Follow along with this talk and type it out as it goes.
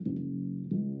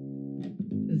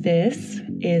This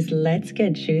is Let's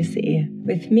Get Juicy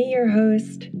with me, your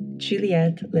host,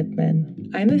 Juliette Lipman.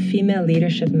 I'm a female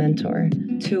leadership mentor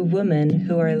to women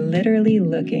who are literally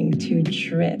looking to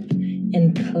drip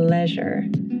in pleasure,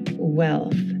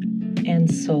 wealth,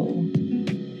 and soul.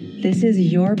 This is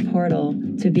your portal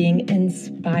to being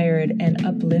inspired and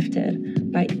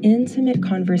uplifted by intimate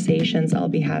conversations I'll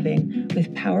be having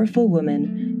with powerful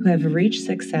women who have reached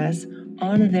success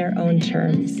on their own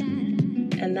terms.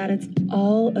 And that it's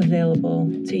all available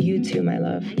to you too, my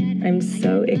love. I'm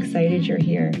so excited you're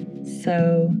here.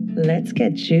 So let's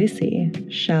get juicy,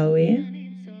 shall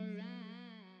we?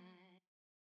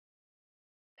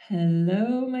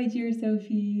 Hello, my dear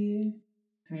Sophie.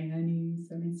 Hi, honey.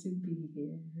 So nice to be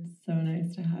here. So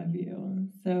nice to have you.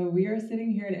 So we are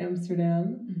sitting here in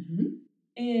Amsterdam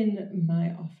in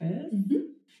my office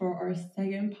for our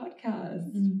second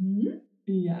podcast.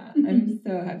 Yeah, I'm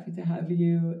so happy to have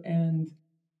you. And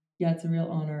yeah, it's a real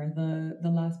honor. The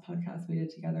last podcast we did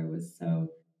together was so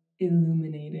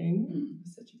illuminating.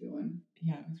 Such a good one.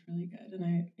 Yeah, it was really good.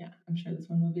 And I'm sure this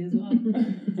one will be as well.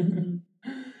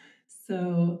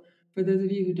 So for those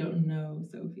of you who don't know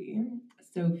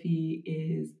Sophie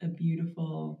is a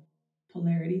beautiful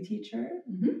polarity teacher.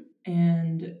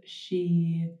 And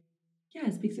she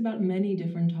speaks about many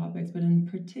different topics, but in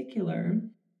particular,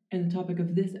 and the topic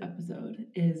of this episode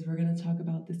is we're going to talk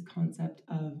about this concept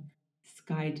of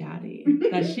Sky Daddy,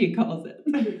 that she calls it.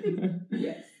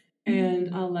 Yes.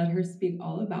 And I'll let her speak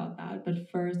all about that. But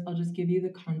first, I'll just give you the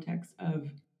context of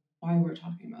why we're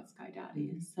talking about Sky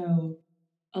Daddy. So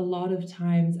a lot of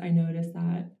times I notice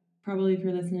that probably if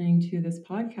you're listening to this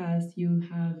podcast,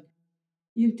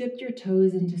 you've dipped your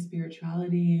toes into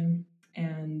spirituality,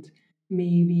 and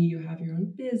maybe you have your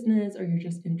own business, or you're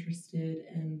just interested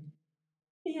in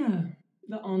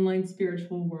the online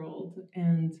spiritual world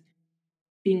and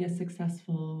being a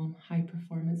successful, high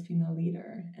performance female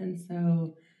leader. And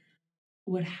so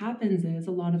what happens is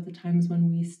a lot of the times when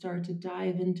we start to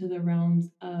dive into the realms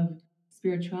of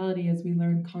spirituality, as we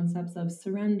learn concepts of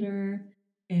surrender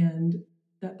and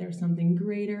that there's something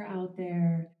greater out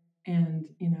there, and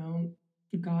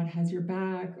God has your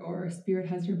back, or spirit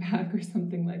has your back, or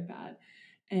something like that.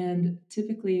 And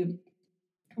typically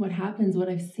what happens, what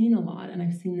I've seen a lot, and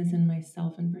I've seen this in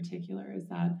myself in particular, is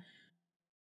that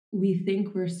we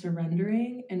think we're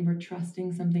surrendering and we're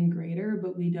trusting something greater,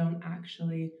 but we don't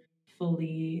actually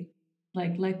fully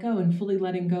let go, and fully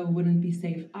letting go wouldn't be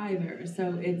safe either.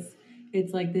 So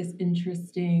it's like this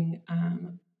interesting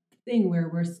thing where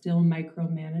we're still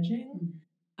micromanaging,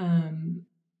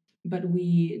 but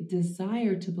we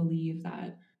desire to believe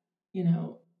that,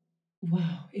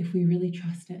 wow, if we really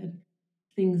trusted,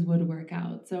 things would work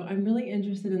out. So I'm really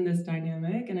interested in this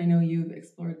dynamic, and I know you've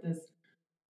explored this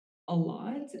a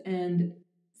lot. And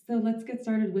so let's get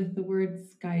started with the word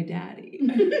Sky Daddy.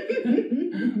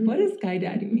 What does Sky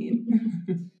Daddy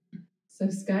mean? So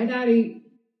Sky Daddy,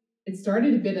 it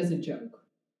started a bit as a joke.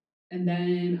 And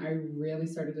then I really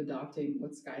started adopting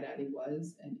what Sky Daddy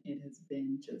was, and it has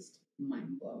been just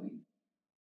mind-blowing.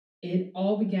 It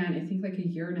all began, I think, like a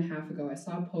year and a half ago. I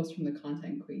saw a post from the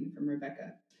content queen, from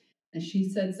Rebecca, and she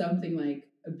said something like,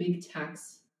 a big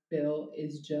tax bill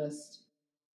is just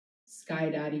Sky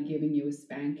Daddy giving you a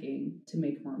spanking to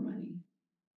make more money.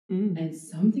 And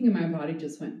something in my body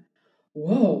just went,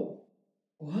 whoa,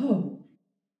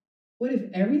 what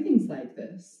if everything's like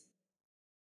this?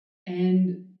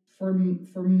 And for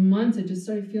months, I just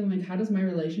started feeling like, how does my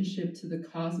relationship to the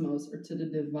cosmos, or to the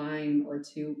divine, or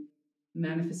to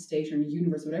manifestation, or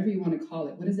universe, whatever you want to call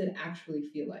it, what does it actually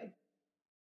feel like?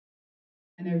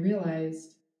 And I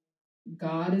realized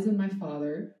God isn't my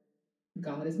father,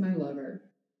 God is my lover.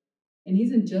 And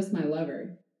he's not just my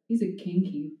lover, he's a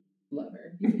kinky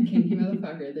lover. He's a kinky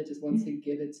motherfucker that just wants to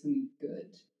give it to me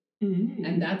good.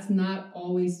 And that's not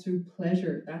always through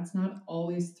pleasure. That's not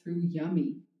always through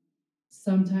yummy.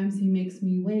 Sometimes he makes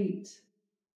me wait.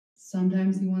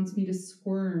 Sometimes he wants me to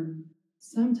squirm.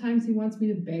 Sometimes he wants me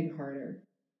to beg harder.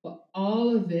 But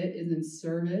all of it is in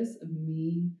service of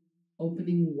me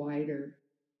opening wider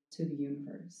to the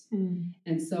universe.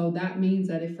 And so that means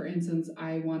that if, for instance,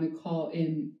 I want to call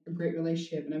in a great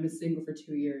relationship and I've been single for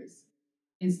 2 years,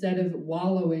 instead of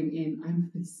wallowing in,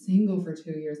 I've been single for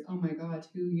 2 years, oh my God,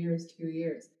 2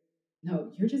 years.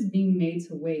 No, you're just being made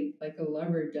to wait like a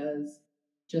lover does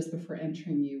just before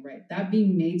entering you, right? That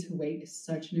being made to wait is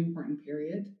such an important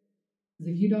period.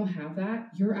 Because if you don't have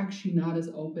that, you're actually not as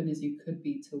open as you could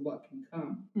be to what can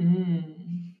come.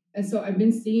 And so I've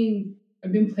been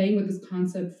playing with this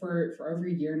concept for over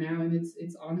a year now, and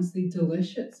it's honestly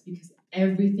delicious, because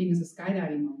everything is a Sky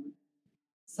Daddy moment.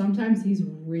 Sometimes he's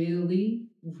really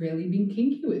really being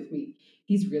kinky with me.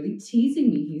 He's really teasing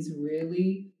me. He's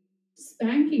really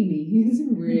spanking me. He's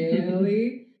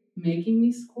really making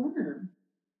me squirm.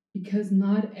 Because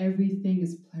not everything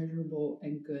is pleasurable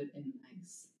and good and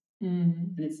nice.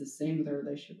 Mm. And it's the same with our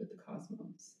relationship with the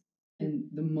cosmos. And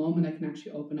the moment I can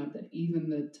actually open up that even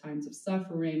the times of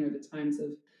suffering or the times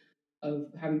of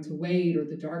having to wait or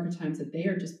the darker times, that they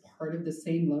are just part of the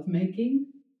same lovemaking,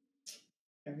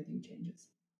 everything changes.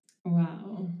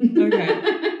 Wow. Okay.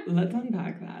 Let's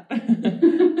unpack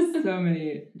that. So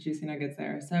many juicy nuggets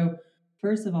there. So,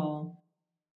 first of all,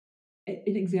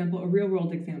 an example, a real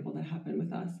world example that happened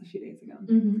with us a few days ago.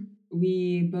 Mm-hmm.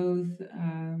 We both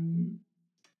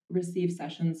received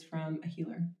sessions from a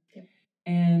healer. Yep.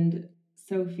 And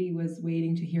Sophie was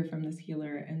waiting to hear from this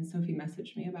healer, and Sophie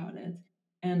messaged me about it.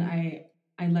 And I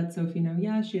let Sophie know,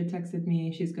 yeah, she had texted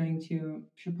me.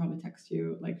 She'll probably text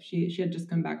you. Like she had just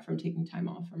come back from taking time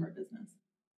off from her business.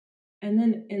 And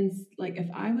then if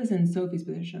I was in Sophie's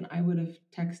position, I would have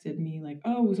texted me like,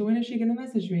 oh, so when is she gonna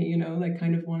message me? Like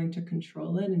kind of wanting to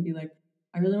control it and be like,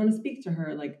 I really want to speak to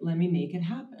her. Like, let me make it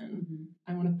happen. Mm-hmm.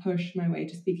 I want to push my way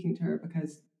to speaking to her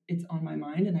because it's on my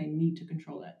mind and I need to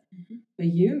control it. Mm-hmm. But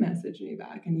you messaged me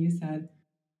back and you said,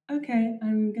 okay,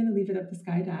 I'm gonna leave it up to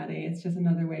Sky Daddy. It's just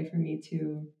another way for me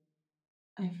to,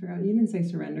 I forgot, you didn't say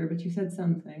surrender, but you said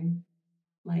something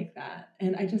like that.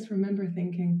 And I just remember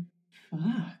thinking,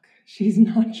 fuck, she's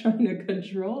not trying to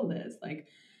control this.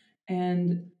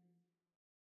 And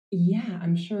yeah,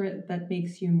 I'm sure that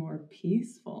makes you more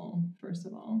peaceful, first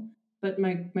of all. But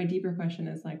my deeper question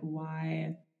is like,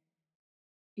 why,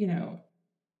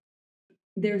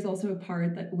 there's also a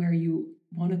part that where you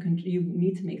you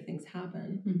need to make things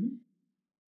happen. Mm-hmm.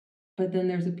 But then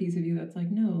there's a piece of you that's like,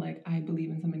 no, like I believe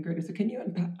in something greater. So can you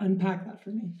unpack that for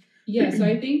me? Yeah, so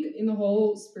I think in the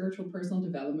whole spiritual personal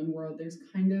development world, there's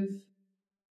kind of,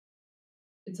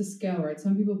 it's a scale, right?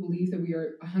 Some people believe that we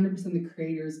are 100% the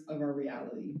creators of our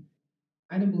reality.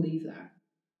 I don't believe that.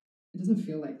 It doesn't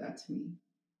feel like that to me.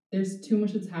 There's too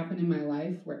much that's happened in my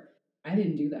life where I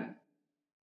didn't do that.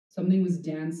 Something was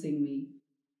dancing me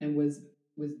and was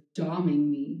doming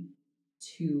me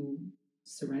to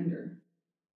surrender.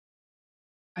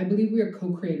 I believe we are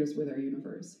co-creators with our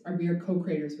universe, or we are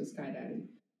co-creators with Sky Daddy.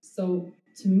 So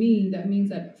to me, that means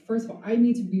that first of all, I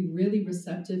need to be really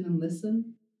receptive and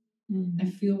listen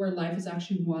and feel where life is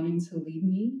actually wanting to lead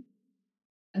me.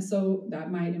 And so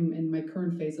that might, in my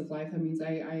current phase of life, that means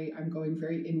I'm going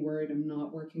very inward. I'm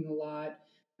not working a lot.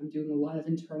 I'm doing a lot of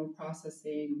internal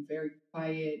processing. I'm very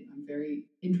quiet. I'm very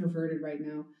introverted right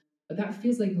now. But that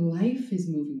feels like life is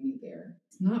moving me there.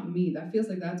 It's not me. That feels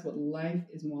like that's what life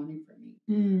is wanting from me.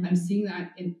 I'm seeing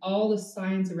that in all the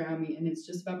signs around me. And it's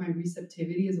just about my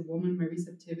receptivity as a woman, my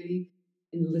receptivity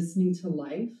in listening to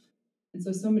life. And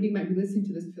so somebody might be listening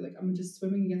to this and feel like, I'm just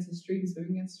swimming against the stream,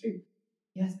 swimming against the stream.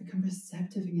 Yes, become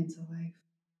receptive again to life.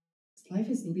 Life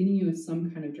is leading you in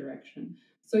some kind of direction.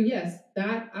 So yes,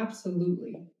 that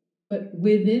absolutely. But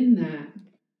within that,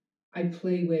 I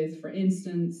play with, for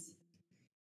instance,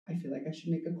 I feel like I should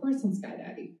make a course on Sky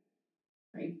Daddy,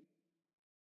 right?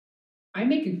 I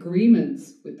make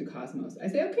agreements with the cosmos. I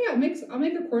say, okay, I'll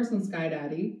make a course on Sky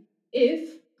Daddy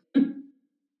if,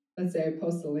 let's say I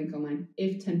post a link online,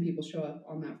 if 10 people show up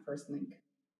on that first link.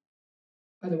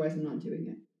 Otherwise, I'm not doing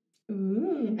it.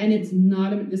 Ooh. And it's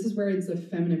not, this is where it's a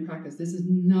feminine practice. This is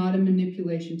not a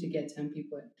manipulation to get 10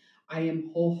 people in. I am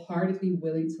wholeheartedly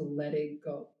willing to let it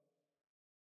go.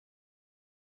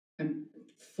 I'm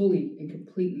fully and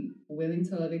completely willing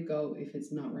to let it go if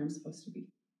it's not where I'm supposed to be.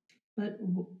 But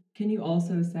can you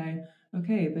also say,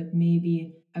 okay, but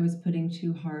maybe I was putting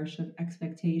too harsh of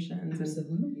expectations.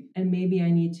 Absolutely. And maybe I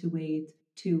need to wait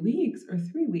 2 weeks or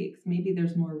 3 weeks. Maybe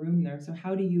there's more room there. So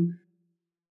how do you,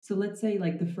 so let's say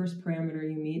like the first parameter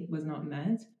you meet was not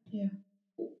met. Yeah.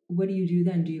 What do you do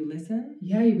then? Do you listen?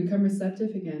 Yeah, you become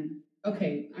receptive again.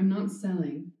 Okay, I'm not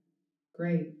selling.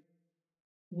 Great.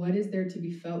 What is there to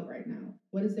be felt right now?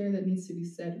 What is there that needs to be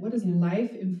said? What is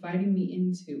life inviting me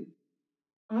into?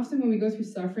 Often when we go through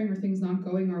suffering or things not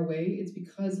going our way, it's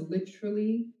because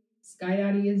literally Sky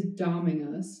Daddy is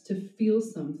doming us to feel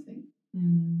something.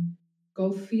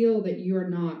 Go feel that you are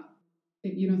not,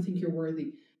 that you don't think you're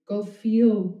worthy. Go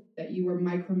feel that you are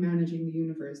micromanaging the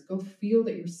universe. Go feel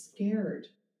that you're scared.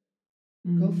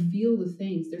 Go feel the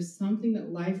things. There's something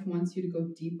that life wants you to go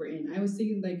deeper in. I was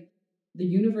thinking like the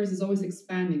universe is always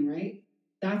expanding, right?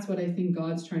 That's what I think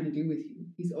God's trying to do with you.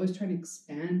 He's always trying to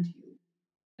expand you.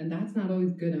 And that's not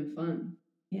always good and fun.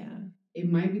 Yeah.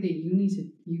 It might be that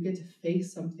you get to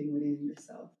face something within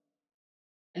yourself.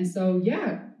 And so,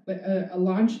 yeah, but a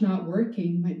launch not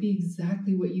working might be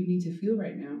exactly what you need to feel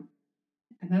right now.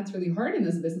 And that's really hard in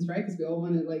this business, right? Because we all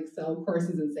want to like sell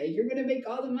courses and say, you're going to make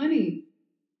all the money.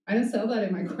 I don't sell that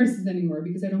in my courses anymore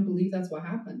because I don't believe that's what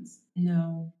happens.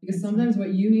 No. Because sometimes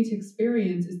what you need to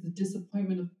experience is the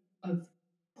disappointment of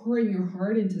pouring your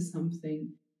heart into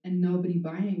something and nobody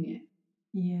buying it.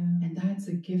 Yeah. And that's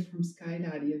a gift from Sky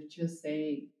Daddy of just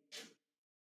saying,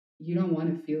 you don't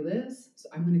want to feel this, so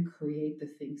I'm going to create the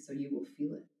thing so you will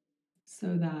feel it. So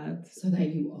that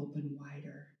you open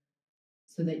wider,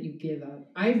 so that you give up.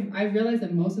 I've realized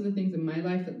that most of the things in my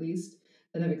life, at least,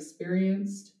 that I've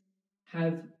experienced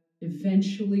have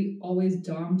eventually always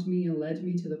domed me and led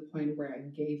me to the point where I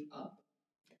gave up.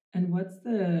 And what's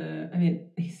I mean,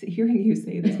 hearing you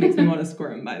say this makes me want to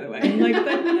squirm, by the way. I'm like,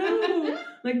 but no.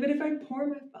 Like, but if I pour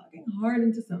my fucking heart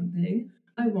into something,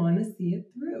 I want to see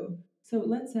it through. So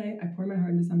let's say I pour my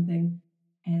heart into something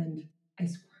and I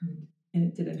squirmed and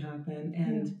it didn't happen.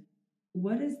 And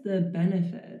what is the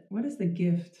benefit? What is the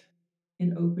gift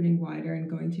in opening wider and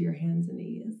going to your hands and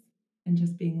knees and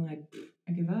just being like,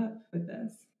 I give up with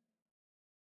this?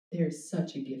 There's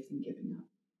such a gift in giving up.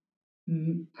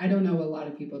 I don't know a lot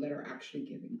of people that are actually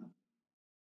giving up,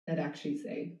 that actually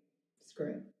say, screw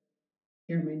it.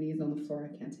 Here are my knees on the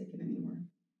floor. I can't take it anymore.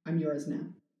 I'm yours now.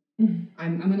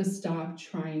 I'm going to stop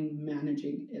trying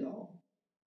managing it all.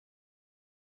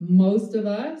 Most of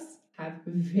us have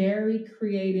very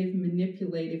creative,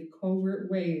 manipulative,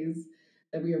 covert ways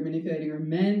that we are manipulating our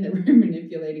men, that we are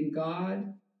manipulating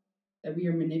God, that we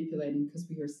are manipulating because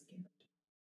we are scared.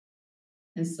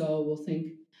 And so we'll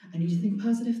think, I need to think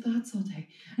positive thoughts all day.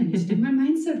 I need to do my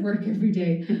mindset work every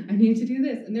day. I need to do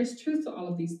this. And there's truth to all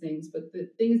of these things. But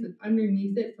the thing is that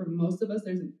underneath it, for most of us,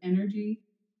 there's an energy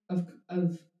of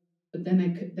but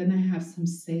then I have some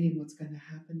say in what's going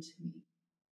to happen to me.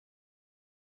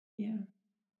 Yeah.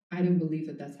 I don't believe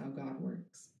that that's how God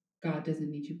works. God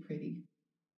doesn't need you pretty.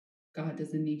 God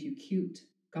doesn't need you cute.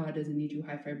 God doesn't need you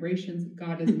high vibrations.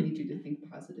 God doesn't need you to think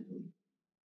positively.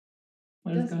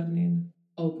 What does God need?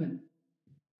 Open.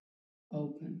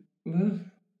 Ugh.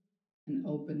 An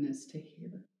openness to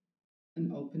hear.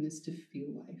 An openness to feel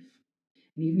life.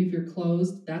 And even if you're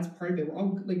closed, that's part of it. We're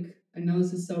all like, I know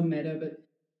this is so meta, but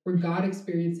we're God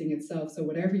experiencing itself. So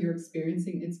whatever you're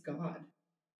experiencing, it's God.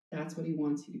 That's what he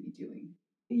wants you to be doing.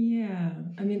 Yeah.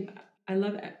 I mean, I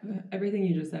love everything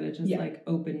you just said. It just like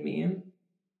opened me.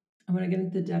 I want to get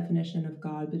into the definition of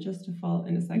God, but just to follow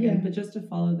in a second, but just to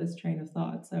follow this train of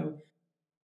thought. So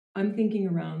I'm thinking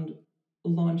around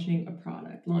launching a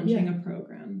product, launching a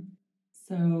program.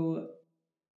 So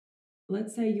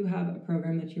let's say you have a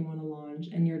program that you want to launch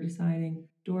and you're deciding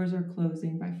doors are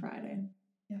closing by Friday.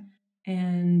 Yeah.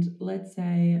 And let's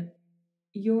say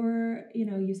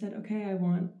you said, okay, I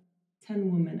want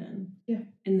 10 women in. Yeah.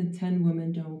 And the 10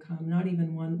 women don't come, not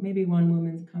even one, maybe one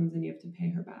woman comes and you have to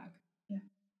pay her back. Yeah.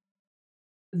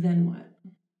 Then what?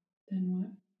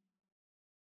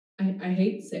 I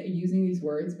hate using these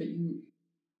words, but you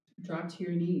drop to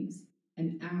your knees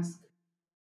and ask,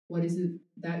 what is it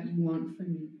that you want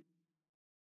from me?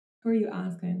 Who are you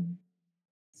asking?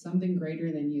 Something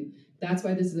greater than you. That's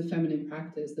why this is a feminine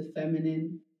practice. The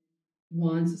feminine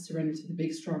wants to surrender to the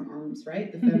big, strong arms,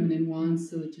 right? The feminine wants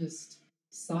to just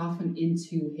soften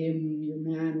into him, your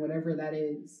man, whatever that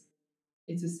is.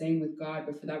 It's the same with God,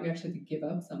 but for that we actually have to give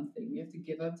up something. We have to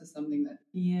give up to something that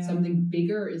something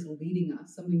bigger is leading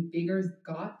us. Something bigger has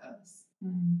got us.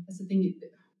 That's the thing.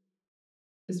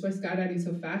 This is why skydiving is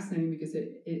so fascinating, because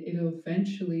it'll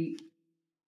eventually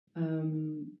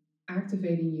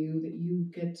activating you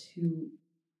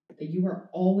that you are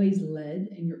always led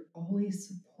and you're always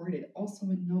supported. Also,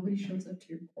 when nobody shows up to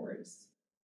your course,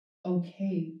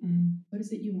 okay, what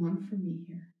is it you want from me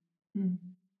here?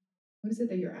 What is it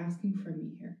that you're asking from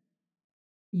me here?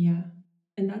 Yeah.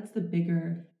 And that's the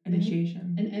bigger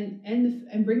initiation.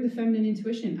 And bring the feminine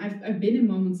intuition. I've been in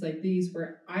moments like these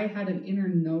where I had an inner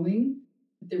knowing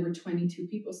that there were 22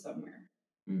 people somewhere.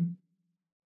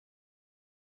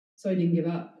 So I didn't give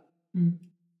up.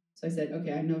 So I said,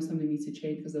 okay, I know something needs to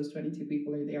change because those 22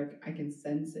 people are there. I can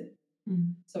sense it.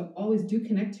 So always do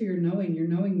connect to your knowing. Your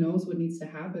knowing knows what needs to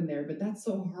happen there. But that's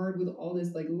so hard with all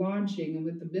this like launching and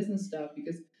with the business stuff,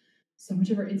 because so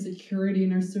much of our insecurity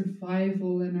and our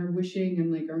survival and our wishing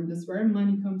and like this where our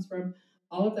money comes from,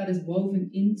 all of that is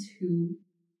woven into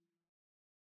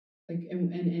like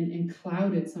and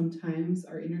clouded sometimes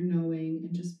our inner knowing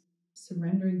and just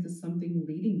surrendering to something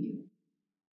leading you.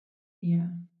 Yeah.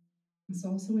 It's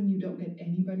also when you don't get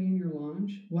anybody in your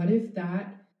launch. What if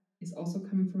that is also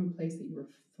coming from a place that you were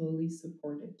fully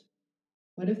supported?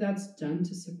 What if that's done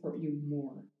to support you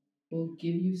more? Will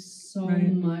give you so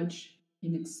much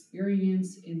in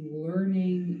experience, in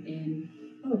learning, in,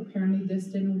 oh, apparently this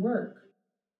didn't work.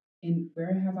 And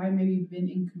where have I maybe been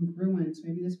incongruent?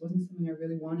 Maybe this wasn't something I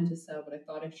really wanted to sell, but I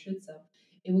thought I should sell.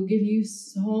 It will give you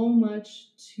so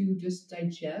much to just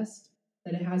digest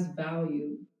that it has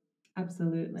value.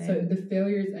 Absolutely. So the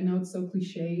failures, I know it's so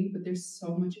cliche, but there's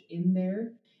so much in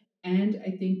there. And I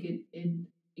think it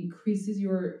increases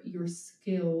your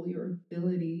skill, your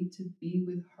ability to be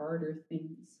with harder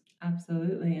things.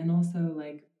 Absolutely. And also,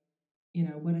 like, you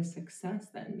know, what does success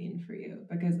then mean for you?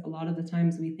 Because a lot of the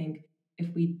times we think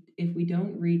if we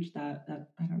don't reach that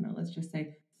I don't know, let's just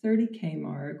say 30K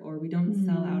mark, or we don't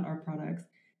sell out our products,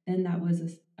 then that was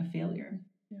a failure.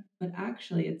 Yeah. But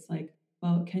actually it's like,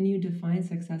 well, can you define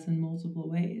success in multiple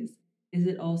ways? Is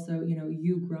it also, you know,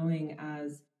 you growing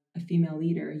as a female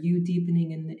leader, you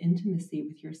deepening in the intimacy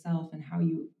with yourself and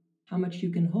how much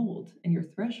you can hold and your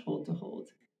threshold to hold?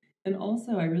 And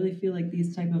also, I really feel like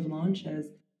these type of launches,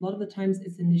 a lot of the times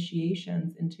it's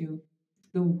initiations into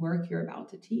the work you're about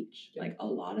to teach. Like a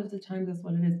lot of the times that's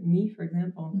what it is. Me, for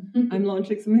example, I'm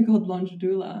launching something called Launch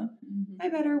Doula. I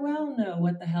better well know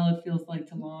what the hell it feels like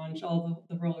to launch, all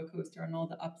the roller coaster and all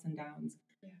the ups and downs.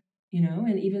 Yeah. You know,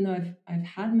 and even though I've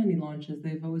had many launches,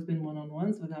 they've always been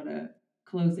one-on-ones without a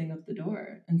closing of the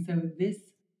door. And so this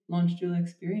Launch Doula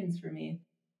experience for me,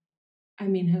 I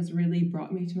mean, has really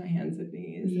brought me to my hands and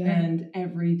knees. Yeah. And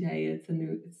every day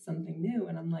it's something new.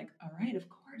 And I'm like, all right, of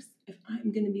course, if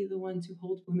I'm going to be the one to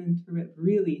hold women through it,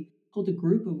 really hold a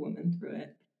group of women through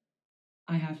it,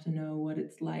 I have to know what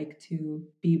it's like to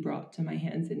be brought to my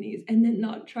hands and knees and then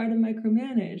not try to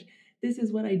micromanage. This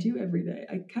is what I do every day.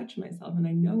 I catch myself and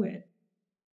I know it.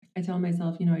 I tell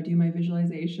myself, you know, I do my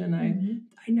visualization.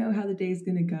 I know how the day's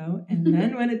going to go. And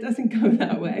then when it doesn't go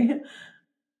that way,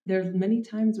 there's many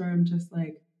times where I'm just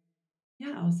like,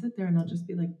 yeah, I'll sit there and I'll just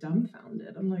be like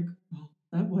dumbfounded. I'm like, well,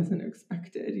 that wasn't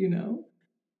expected, you know?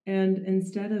 And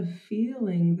instead of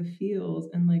feeling the feels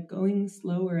and like going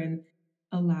slower and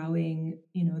allowing,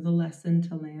 you know, the lesson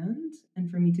to land and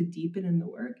for me to deepen in the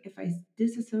work, if I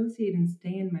disassociate and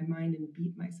stay in my mind and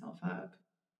beat myself up,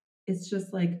 it's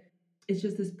just like, it's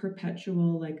just this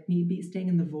perpetual, like me staying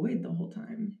in the void the whole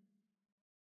time.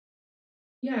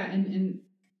 Yeah. And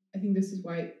I think this is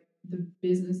why the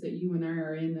business that you and I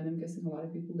are in, and I'm guessing a lot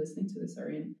of people listening to this are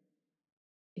in,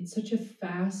 it's such a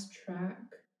fast track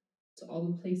to all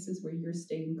the places where you're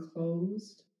staying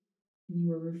closed and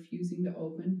you are refusing to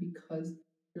open because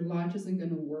your launch isn't going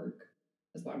to work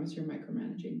as long as you're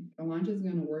micromanaging. Your launch isn't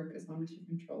going to work as long as you're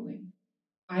controlling.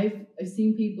 I've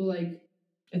seen people like,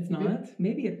 it's not.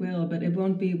 Maybe it will, but it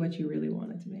won't be what you really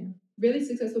want it to be. Really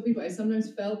successful people, I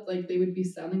sometimes felt like they would be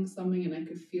selling something and I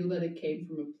could feel that it came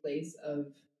from a place of,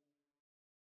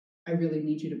 I really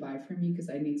need you to buy from me because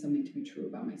I need something to be true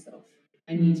about myself.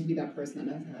 I need to be that person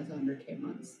that has 100K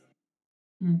months.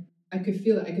 I could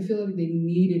feel it. I could feel like they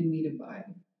needed me to buy.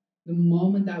 The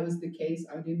moment that was the case,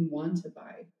 I didn't want to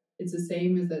buy. It's the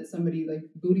same as that somebody like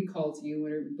booty calls you,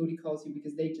 or booty calls you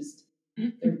because they've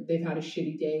had a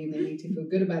shitty day and they need to feel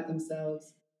good about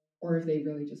themselves, or if they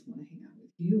really just want to hang out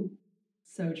with you.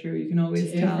 So true. You can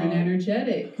always tell. Different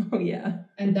energetic. Oh yeah.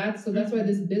 And that's why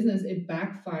this business, it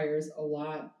backfires a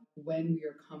lot when we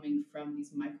are coming from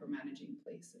these micromanaging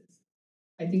places.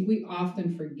 I think we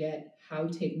often forget how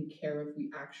taken care of we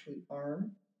actually are.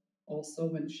 Also,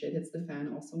 when shit hits the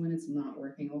fan, also when it's not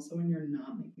working, also when you're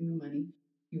not making the money,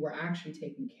 you are actually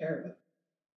taken care of.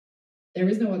 There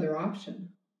is no other option.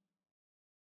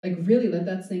 Like, really let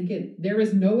that sink in. There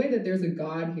is no way that there's a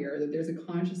God here, that there's a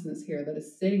consciousness here that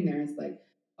is sitting there and it's like,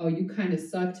 oh, you kind of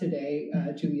suck today,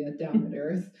 Julia, down at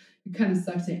earth. You kind of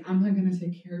suck today. I'm not going to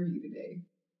take care of you today.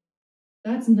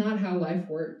 That's not how life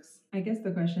works. I guess the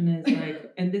question is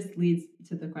like, and this leads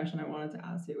to the question I wanted to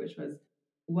ask you, which was,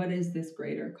 what is this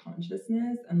greater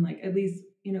consciousness? And like, at least,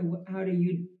 you know, how do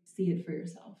you see it for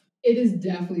yourself? It is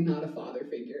definitely not a father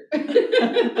figure.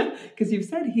 Because you've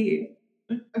said he.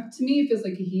 To me, it feels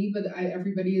like a he, but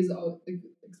everybody is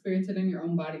experience it in your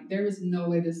own body. There is no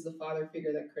way this is a father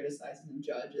figure that criticizes and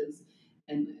judges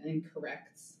and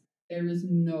corrects. There is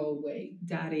no way.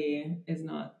 Daddy is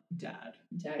not dad.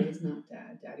 Daddy is not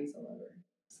dad. Daddy's a lover.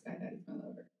 Sky Daddy's my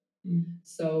lover.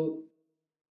 So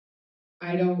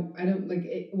I don't like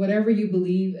it, whatever you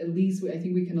believe. At least I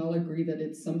think we can all agree that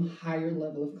it's some higher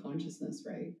level of consciousness,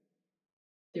 right?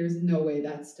 There's no way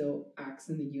that still acts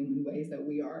in the human ways that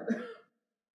we are.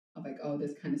 Of like, oh,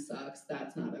 this kind of sucks.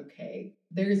 That's not okay.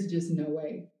 There's just no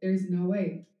way. There's no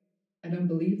way. I don't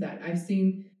believe that. I've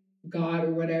seen God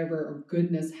or whatever or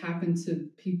goodness happen to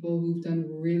people who've done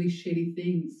really shitty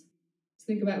things. Just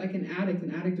think about like an addict.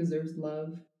 An addict deserves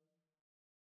love,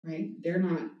 right? They're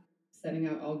not setting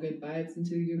out all good vibes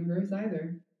into the universe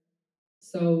either.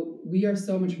 So we are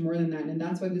so much more than that. And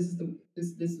that's why this is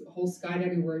This whole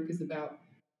skydiving work is about,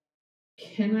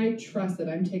 can I trust that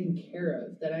I'm taken care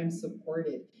of, that I'm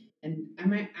supported, and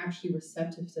am I actually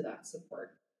receptive to that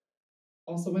support?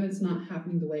 Also, when it's not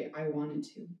happening the way I want it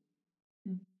to.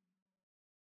 Mm.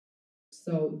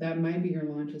 So that might be your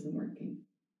launch isn't working.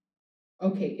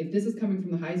 Okay, if this is coming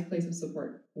from the highest place of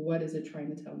support, what is it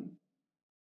trying to tell me?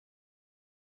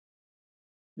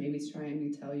 Maybe it's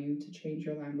trying to tell you to change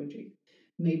your languaging.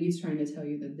 Maybe it's trying to tell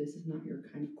you that this is not your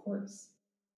kind of course.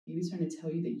 Maybe it's trying to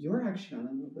tell you that you're actually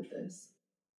not in love with this.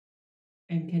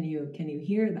 And can you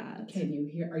hear that? Can you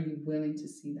hear? Are you willing to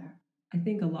see that? I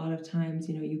think a lot of times,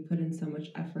 you put in so much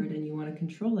effort and you want to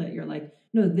control it. You're like,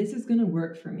 no, this is going to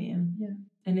work for me. Yeah.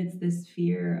 And it's this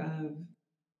fear of,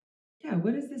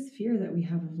 what is this fear that we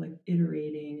have of like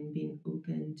iterating and being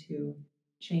open to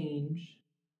change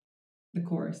the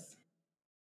course?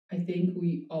 I think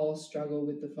we all struggle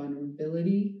with the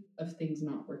vulnerability of things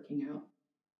not working out.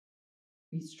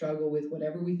 We struggle with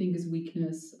whatever we think is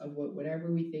weakness, of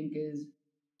whatever we think is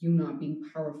you not being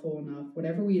powerful enough,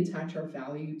 whatever we attach our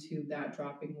value to, that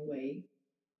dropping away.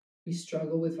 We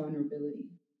struggle with vulnerability.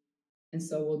 And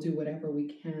so we'll do whatever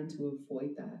we can to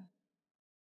avoid that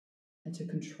and to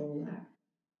control that.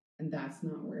 And that's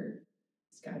not where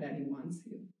skydiving wants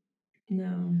you.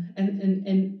 No.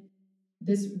 And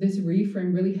this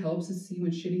reframe really helps us see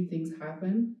when shitty things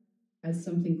happen as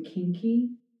something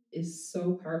kinky is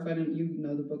so powerful. And you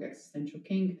know the book Existential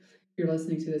Kink. If you're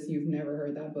listening to this and you've never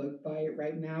heard that book, buy it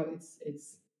right now.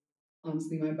 It's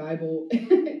honestly my Bible.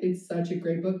 It's such a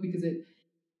great book because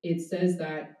it says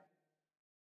that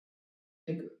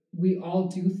like we all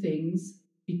do things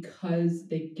because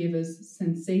they give us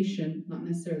sensation, not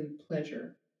necessarily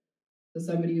pleasure. So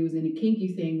somebody who's in a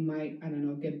kinky thing might, I don't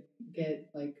know, get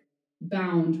like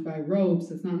bound by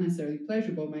ropes. It's not necessarily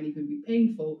pleasurable, it might even be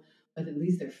painful, but at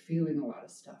least they're feeling a lot of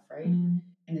stuff, right? Mm.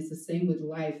 And it's the same with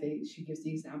life. She gives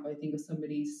the example, I think, of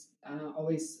somebody's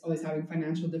always having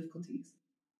financial difficulties.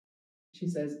 She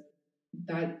says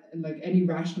that like any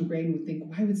rational brain would think,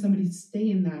 why would somebody stay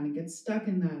in that and get stuck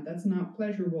in that? That's not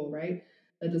pleasurable, right?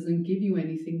 That doesn't give you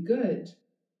anything good,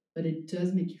 but it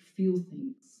does make you feel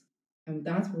things. And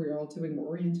that's what we're all doing. We're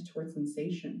oriented towards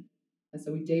sensation. And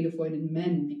so we date avoidant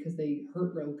men because they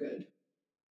hurt real good,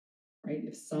 right?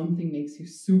 If something makes you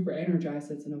super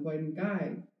energized, that's an avoidant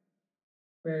guy.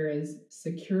 Whereas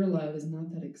secure love is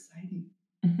not that exciting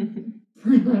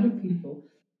for a lot of people.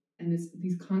 And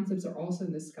these concepts are also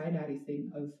in the Sky Daddy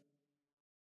thing of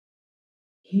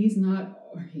he's not,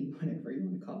 or whatever you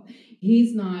want to call it,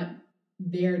 he's not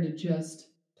there to just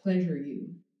pleasure you.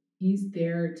 He's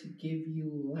there to give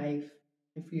you life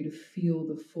and for you to feel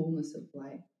the fullness of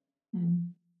life. Mm.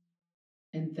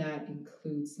 And that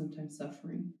includes sometimes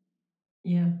suffering.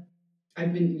 Yeah.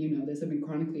 I've been, you know this, I've been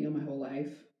chronically ill my whole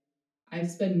life. I've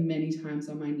spent many times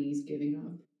on my knees giving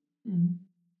up. Mm.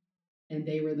 And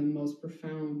they were the most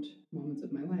profound moments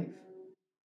of my life.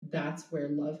 That's where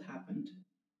love happened.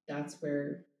 That's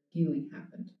where healing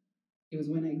happened. It was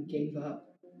when I gave up.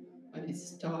 When I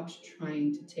stopped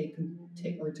trying to take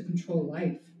or to control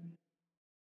life.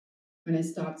 When I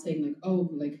stopped saying like, oh,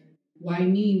 like, why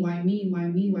me? Why me? Why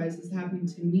me? Why is this happening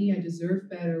to me? I deserve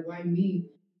better. Why me?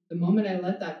 The moment I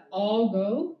let that all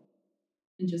go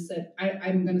and just said,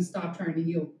 I'm going to stop trying to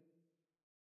heal.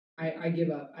 I give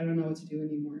up. I don't know what to do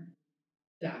anymore.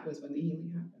 That was when the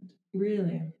healing happened.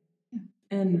 Really? Yeah.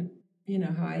 And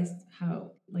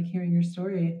how like hearing your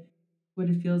story, what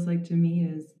it feels like to me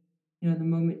is, the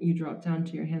moment you drop down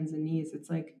to your hands and knees, it's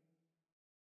like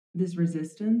this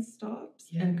resistance stops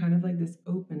and kind of like this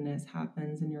openness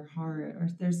happens in your heart, or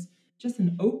there's just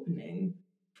an opening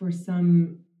for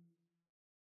some,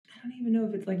 I don't even know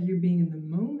if it's like you're being in the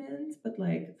moment, but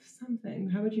like something.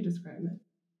 How would you describe it?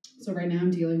 So right now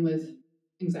I'm dealing with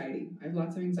anxiety. I have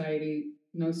lots of anxiety,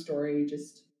 no story,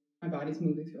 just my body's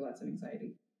moving through lots of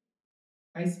anxiety.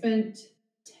 I spent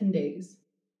 10 days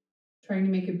trying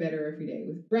to make it better every day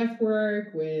with breath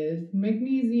work, with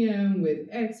magnesium, with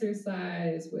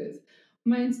exercise, with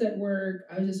mindset work.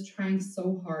 I was just trying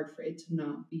so hard for it to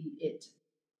not be it.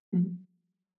 Mm-hmm.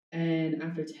 And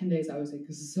after 10 days, I was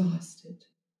exhausted.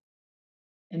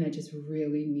 And I just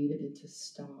really needed it to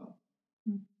stop.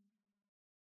 Mm-hmm.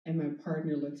 And my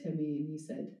partner looked at me and he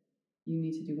said, you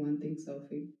need to do one thing,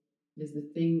 Sophie.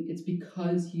 It's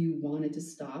because you want it to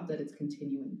stop that it's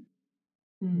continuing.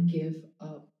 Mm-hmm. Give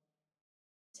up.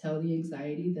 Tell the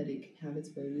anxiety that it can have its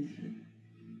way with you.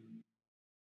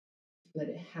 Let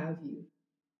it have you.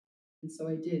 And so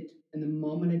I did. And the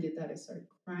moment I did that, I started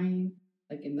crying.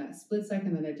 Like in that split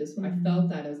second that I felt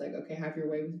that. I was like, okay, have your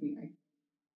way with me.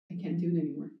 I can't do it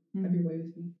anymore. Mm-hmm. Have your way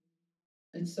with me.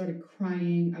 I started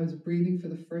crying. I was breathing for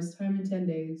the first time in 10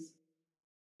 days.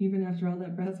 Even after all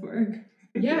that breath work.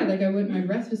 Yeah, like my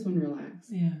breath just wouldn't relax.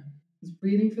 Yeah. I was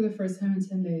breathing for the first time in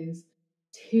 10 days.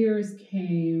 Tears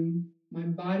came. My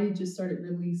body just started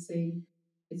releasing.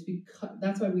 It's because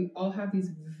that's why we all have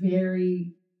these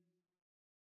very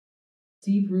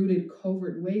deep rooted,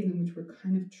 covert ways in which we're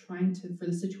kind of trying to, for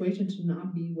the situation to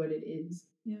not be what it is.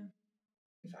 Yeah.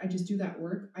 If I just do that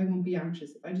work, I won't be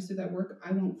anxious. If I just do that work,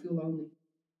 I won't feel lonely.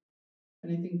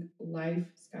 And I think life,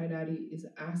 Sky Daddy, is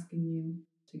asking you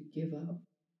to give up.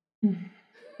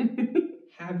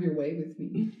 Have your way with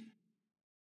me.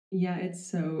 Yeah, it's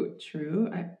so true.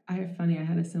 I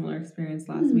had a similar experience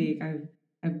last week.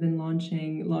 I've been launched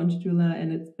doula,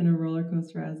 and it's been a roller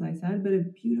coaster, as I said, but a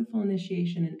beautiful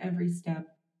initiation in every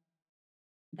step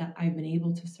that I've been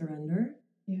able to surrender.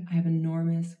 Yeah. I have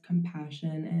enormous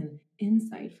compassion and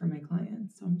insight for my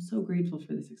clients. So I'm so grateful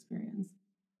for this experience.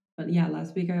 But yeah,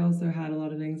 last week I also had a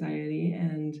lot of anxiety,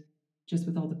 and just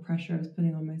with all the pressure I was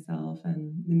putting on myself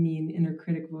and the mean inner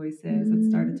critic voices that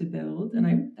started to build, and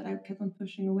I kept on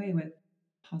pushing away with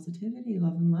positivity,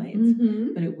 love, and light.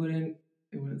 But it wouldn't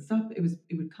stop.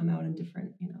 It would come out in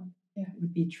different, it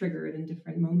would be triggered in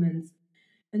different moments.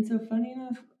 And so, funny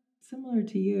enough, similar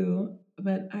to you,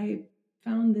 but I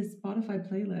found this Spotify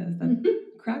playlist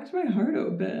that cracked my heart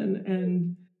open,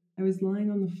 and I was lying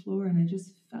on the floor, and I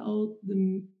just felt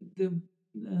the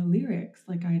lyrics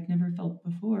like I had never felt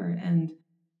before, and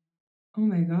oh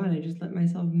my god, I just let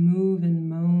myself move and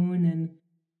moan, and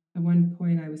at one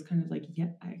point I was kind of like,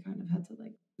 yeah, I kind of had to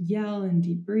like yell and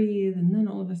deep breathe, and then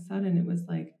all of a sudden it was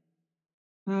like,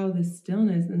 wow, this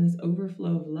stillness and this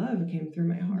overflow of love came through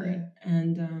my heart,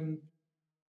 and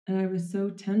I was so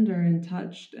tender and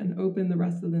touched and open the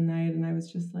rest of the night. And I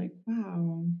was just like,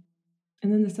 wow.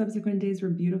 And then the subsequent days were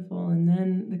beautiful. And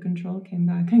then the control came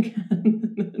back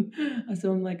again.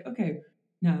 So I'm like, okay,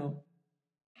 now,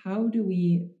 how do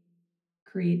we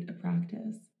create a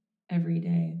practice every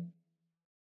day?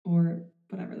 Or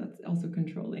whatever, that's also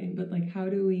controlling. But like, how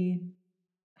do we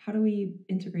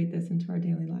integrate this into our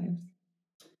daily lives?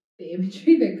 The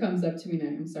imagery that comes up to me now,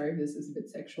 I'm sorry if this is a bit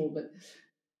sexual, but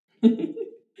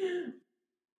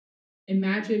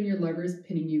imagine your lover's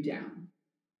pinning you down.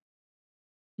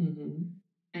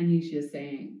 And he's just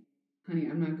saying, honey,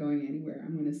 I'm not going anywhere.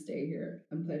 I'm going to stay here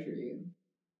and pleasure you.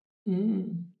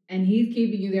 And he's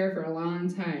keeping you there for a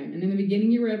long time. And in the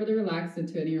beginning, you were able to relax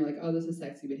into it and you're like, oh, this is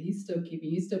sexy, but he's still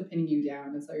pinning you down.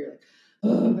 And so you're like,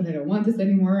 oh, but I don't want this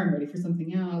anymore. I'm ready for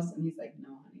something else. And he's like, no,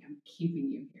 honey, I'm keeping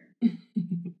you here.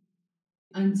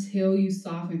 Until you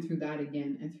soften through that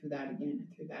again and through that again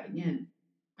and through that again.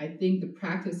 I think the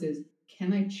practice is,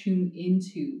 can I tune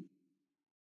into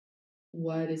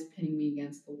what is pinning me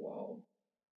against the wall?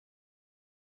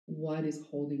 What is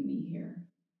holding me here?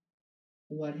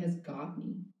 What has got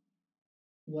me?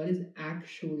 What is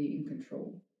actually in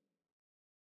control?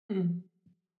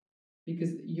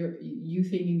 Because you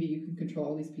thinking that you can control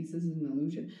all these pieces is an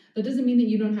illusion. That doesn't mean that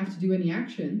you don't have to do any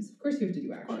actions. Of course you have to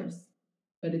do actions.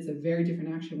 But it's a very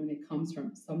different action when it comes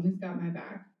from something's got my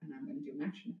back and I'm going to do an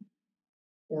action.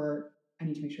 Or I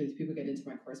need to make sure these people get into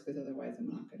my course because otherwise I'm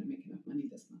not going to make enough money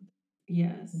this month.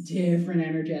 Yes. Different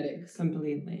energetics.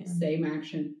 Completely. Same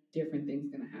action, different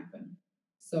things going to happen.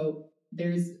 So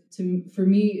for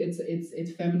me,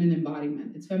 it's feminine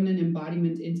embodiment. It's feminine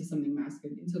embodiment into something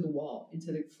masculine, into the wall,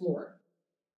 into the floor.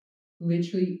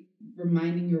 Literally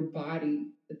reminding your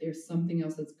body that there's something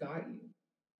else that's got you.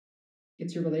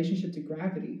 It's your relationship to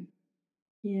gravity.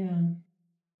 Yeah.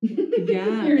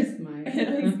 Yeah. You're smiling.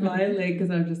 I'm smiling because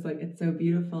I'm just like, it's so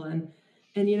beautiful. And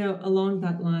along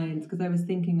that lines, because I was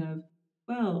thinking of,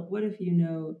 well, what if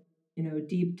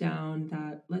deep down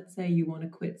that, let's say you want to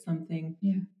quit something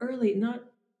early, not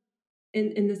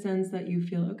in the sense that you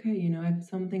feel, okay, if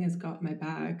something has got my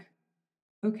back,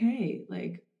 okay,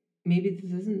 like maybe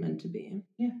this isn't meant to be.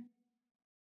 Yeah.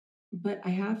 But I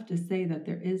have to say that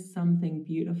there is something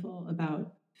beautiful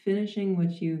about finishing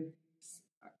what you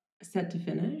set to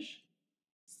finish,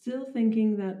 still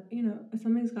thinking that,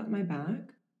 something's got my back.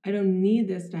 I don't need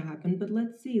this to happen, but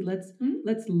let's see. Let's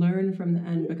learn from the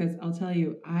end, because I'll tell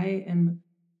you, I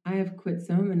have quit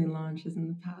so many launches in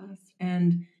the past,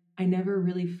 and I never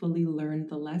really fully learned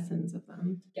the lessons of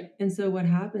them. Yeah. And so what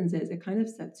happens is it kind of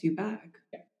sets you back.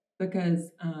 Yeah.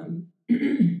 Because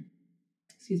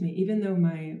excuse me, even though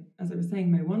as I was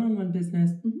saying, my one-on-one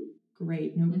business,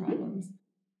 great, no problems.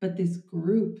 But this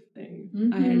group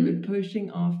thing, I had been pushing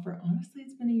off for, honestly,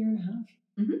 it's been a year and a half.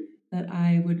 That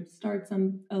I would start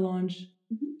a launch,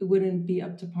 it wouldn't be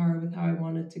up to par with how I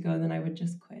wanted to go, then I would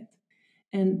just quit.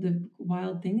 And the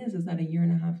wild thing is that a year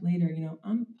and a half later,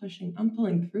 I'm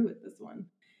pulling through with this one.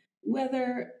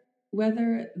 Whether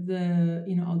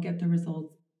I'll get the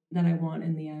results that I want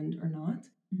in the end or not.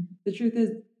 Mhm. The truth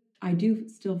is, I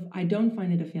don't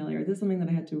find it a failure. This is something that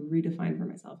I had to redefine for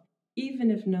myself. Even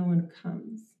if no one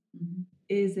comes,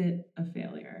 is it a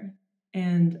failure?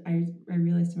 And I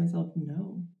realized to myself,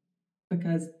 no,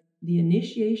 because the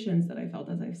initiations that I felt,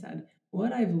 as I've said,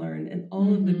 what I've learned and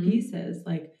all of the pieces,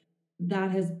 like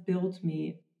that has built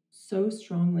me so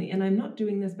strongly. And I'm not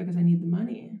doing this because I need the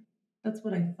money. That's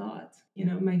what I thought.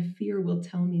 My fear will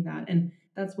tell me that, and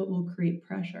that's what will create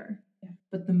pressure. Yeah.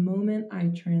 But the moment I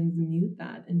transmute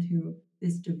that into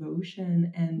this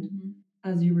devotion and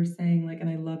as you were saying, like, and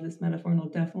I love this metaphor, and I'll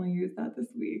definitely use that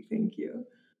this week. Thank you.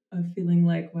 Of feeling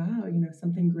like, wow,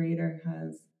 something greater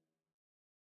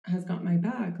has got my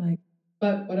back. Like,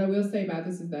 but what I will say about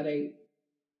this is that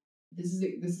this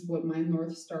is what my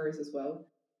North Star is as well.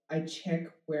 I check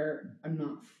where I'm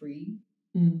not free,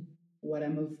 what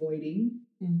I'm avoiding,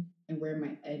 and where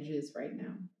my edge is right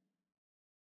now.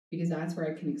 Because that's where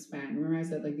I can expand. Remember I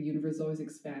said like the universe is always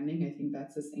expanding? I think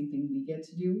that's the same thing we get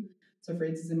to do. So for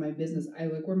instance, in my business, I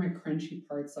look where my crunchy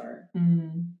parts are.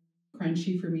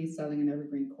 Crunchy for me is selling an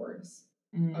evergreen course.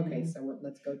 Okay, so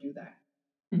let's go do that.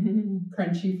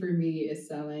 Crunchy for me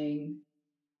is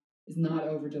not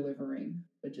over delivering,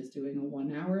 but just doing a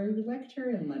 1 hour lecture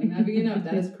and letting that be enough.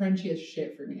 That is crunchy as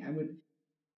shit for me.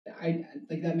 I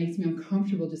like that makes me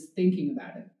uncomfortable just thinking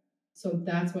about it. So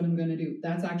that's what I'm going to do.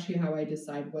 That's actually how I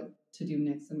decide what to do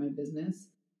next in my business,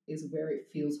 is where it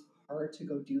feels hard to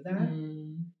go do that.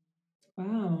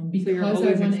 Wow. Because so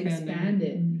I want to expand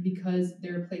it, because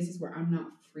there are places where I'm not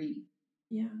free.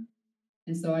 Yeah.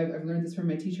 And so I've learned this from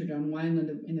my teacher, John Wineland,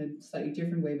 in a slightly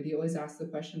different way, but he always asks the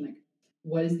question, like,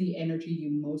 what is the energy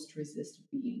you most resist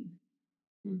being?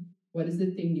 What is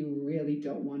the thing you really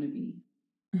don't want to be?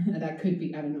 And that could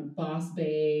be, I don't know, boss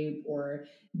babe or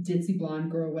ditzy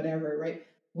blonde girl, whatever, right?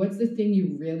 What's the thing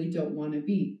you really don't want to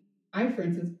be? I, for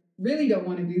instance, really don't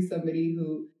want to be somebody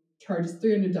who charges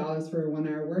 $300 for a 1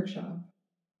 hour workshop.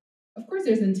 Of course,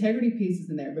 there's integrity pieces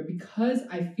in there, but because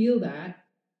I feel that,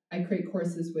 I create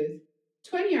courses with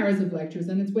 20 hours of lectures,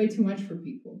 and it's way too much for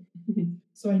people.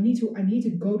 So I need to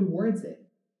go towards it.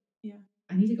 Yeah.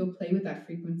 I need to go play with that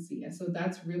frequency. And so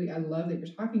that's really, I love that you're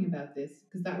talking about this,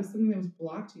 because that was something that was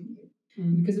blocked in you.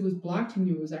 Because it was blocked in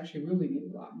you, it was actually ruling you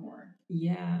a lot more.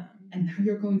 Yeah. And now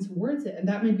you're going towards it. And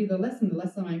that might be the lesson. The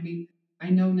lesson might be, I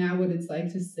know now what it's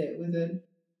like to sit with a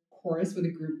course, with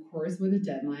a group course, with a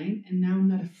deadline, and now I'm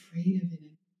not afraid of it.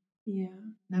 Yeah.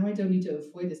 Now I don't need to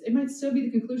avoid this. It might still be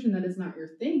the conclusion that it's not your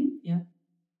thing. Yeah.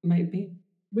 Might be.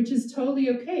 Which is totally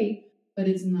okay, but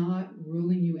it's not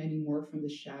ruling you anymore from the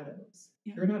shadows.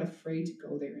 Yeah. You're not afraid to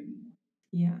go there anymore.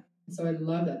 Yeah. And so I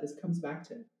love that this comes back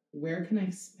to, where can I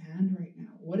expand right now?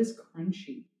 What is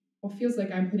crunchy? What feels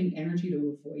like I'm putting energy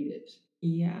to avoid it?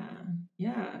 Yeah.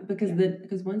 Yeah.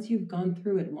 Because once you've gone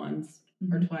through it once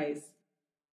or twice,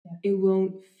 it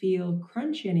won't feel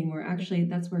crunchy anymore. Actually,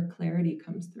 that's where clarity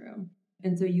comes through.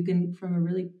 And so you can, from a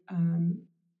really,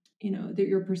 that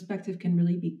your perspective can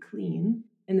really be clean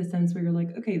in the sense where you're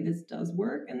like, okay, this does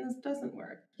work and this doesn't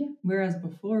work. Yeah. Whereas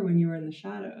before, when you were in the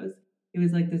shadows, it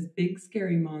was like this big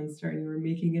scary monster and you were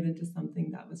making it into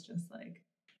something that was just like,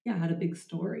 had a big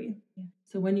story. Yeah.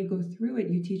 So when you go through it,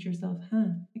 you teach yourself,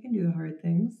 I can do the hard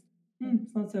things.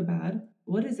 It's not so bad.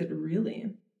 What is it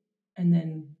really? And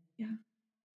then,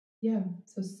 yeah.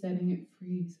 So setting it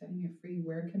free.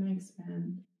 Where can I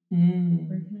expand?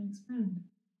 Where can I expand?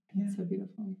 That's so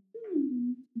beautiful.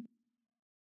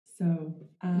 So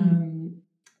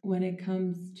when it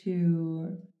comes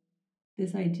to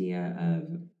this idea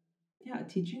of,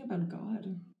 teaching about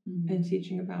God and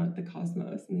teaching about the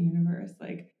cosmos and the universe,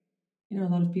 like, a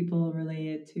lot of people relate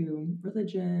it to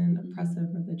religion, oppressive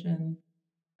religion.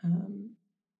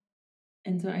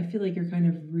 And so I feel like you're kind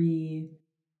of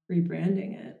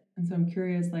rebranding it. And so I'm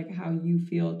curious, like, how you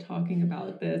feel talking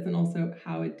about this and also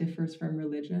how it differs from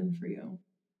religion for you.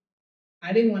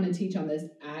 I didn't want to teach on this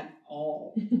at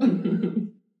all.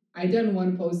 I done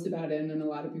one post about it, and then a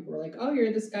lot of people were like, oh,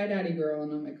 you're the Sky Daddy girl.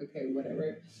 And I'm like, okay,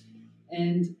 whatever.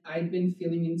 And I'd been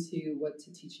feeling into what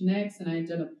to teach next, and I'd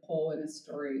done a poll and a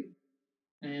story.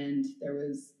 And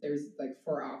there's like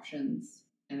 4 options.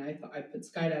 And I thought I put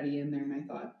Sky Daddy in there, and I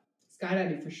thought, Sky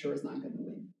Daddy for sure is not going to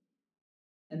win.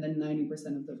 And then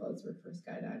 90% of the votes were for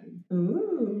Sky Daddy.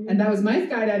 Ooh. And that was my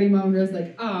Sky Daddy moment. I was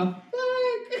like, oh, fuck.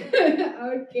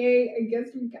 Okay, I guess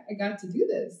I got to do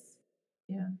this.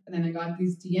 Yeah. And then I got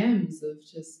these DMs of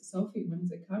just, Sophie,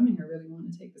 when's it coming? I really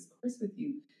want to take this course with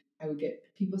you. I would get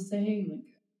people saying, like,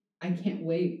 I can't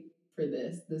wait. for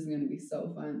this. This is going to be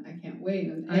so fun. I can't wait.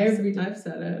 And I've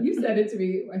said it. You said it to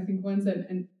me, I think once,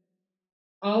 and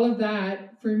all of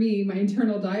that for me, my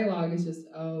internal dialogue is just,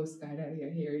 oh, skydiving,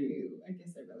 I hear you. I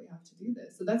guess I really have to do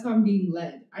this. So that's how I'm being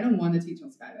led. I don't want to teach on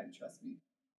skydiving, trust me.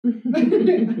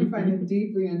 I find it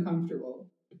deeply uncomfortable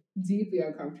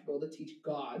to teach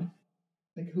God.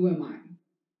 Like, who am I?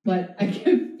 But I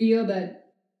can feel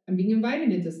that I'm being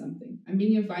invited into something. I'm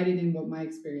being invited in what my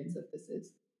experience of this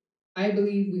is. I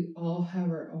believe we all have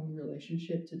our own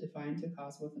relationship to divine, to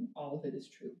cosmos, and all of it is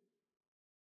true.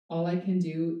 All I can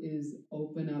do is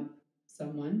open up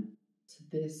someone to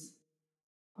this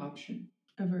option.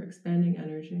 Ever expanding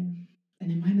energy.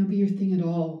 And it might not be your thing at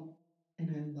all. And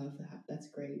I love that. That's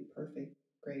great. Perfect.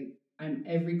 Great.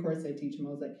 Every course I teach, I'm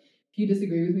always like, if you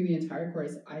disagree with me the entire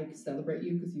course, I celebrate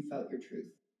you because you felt your truth.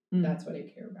 That's what I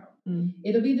care about.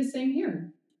 It'll be the same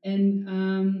here.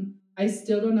 And I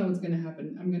still don't know what's going to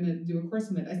happen. I'm going to do a course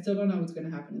on it. I still don't know what's going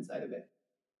to happen inside of it.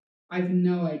 I have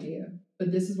no idea.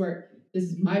 But this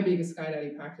is my biggest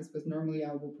skydiving practice, because normally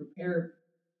I will prepare,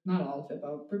 not all of it, but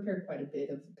I'll prepare quite a bit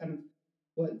of kind of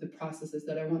what the process is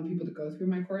that I want people to go through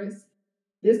my course.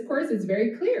 This course is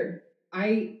very clear.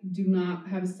 I do not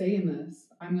have a say in this.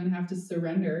 I'm going to have to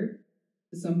surrender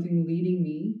to something leading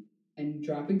me and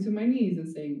dropping to my knees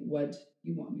and saying, what do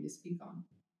you want me to speak on?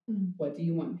 What do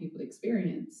you want people to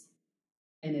experience?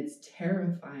 And it's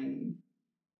terrifying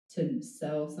to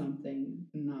sell something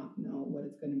and not know what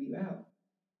it's going to be about.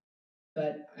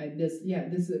 But this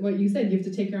is what you said. You have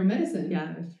to take your own medicine.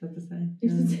 Yeah, I was about to say. You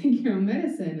have to take your own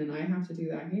medicine, and I have to do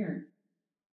that here.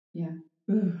 Yeah.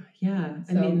 Yeah.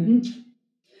 So, I mean,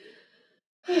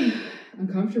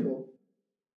 uncomfortable.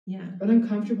 Yeah. But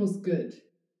uncomfortable is good.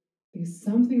 Because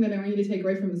something that I want you to take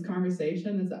away from this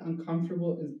conversation is that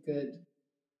uncomfortable is good.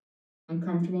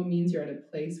 Uncomfortable means you're at a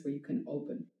place where you can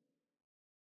open.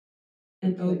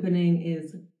 And opening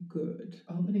is good.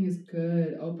 Opening is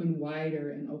good. Open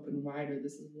wider and open wider.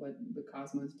 This is what the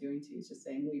cosmos is doing to you. It's just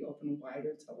saying, will you open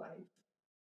wider to life?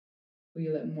 Will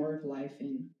you let more of life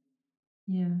in?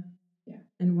 Yeah. Yeah.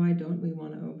 And why don't we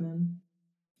want to open?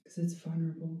 Because it's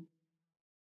vulnerable.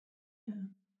 Yeah.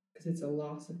 Because it's a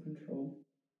loss of control.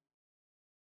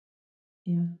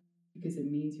 Yeah. Because it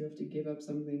means you have to give up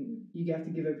something. You have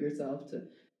to give up yourself to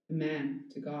man,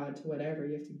 to God, to whatever.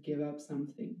 You have to give up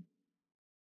something.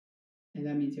 And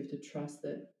that means you have to trust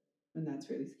it. And that's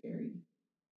really scary.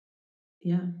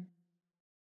 Yeah.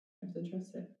 You have to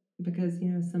trust it. Because,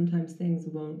 sometimes things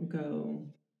won't go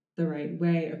the right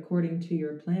way according to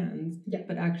your plans. Yeah.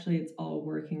 But actually it's all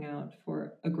working out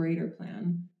for a greater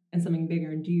plan and something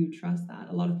bigger. And do you trust that?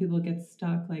 A lot of people get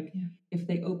stuck, like if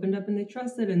they opened up and they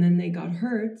trusted and then they got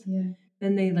hurt,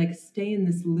 then they like stay in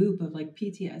this loop of like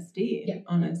PTSD,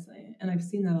 honestly. And I've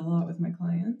seen that a lot with my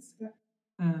clients.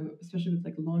 Especially with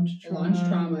like launch trauma. Launch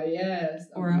trauma, yes.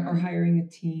 Or hiring a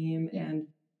team and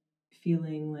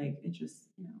feeling like it just,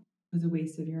 was a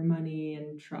waste of your money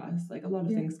and trust. Like a lot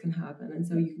of things can happen. And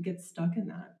so you can get stuck in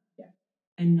that.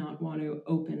 And not want to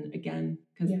open again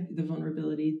because the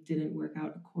vulnerability didn't work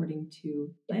out according to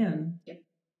plan.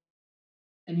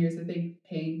 And here's the thing,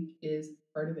 pain is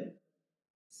part of it.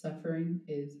 Suffering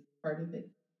is part of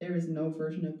it. There is no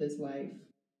version of this life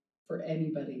for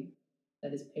anybody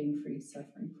that is pain-free,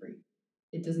 suffering-free.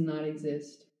 It does not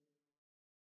exist.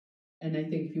 And I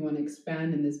think if you want to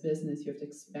expand in this business, you have to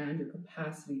expand your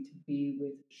capacity to be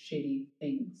with shitty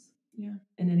things. Yeah,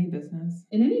 in any business.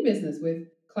 In any business, with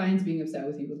clients being upset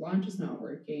with you, with launches not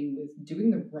working, with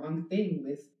doing the wrong thing,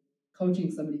 with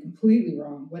coaching somebody completely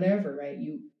wrong, whatever, right?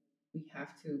 We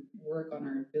have to work on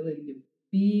our ability to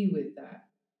be with that.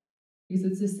 Because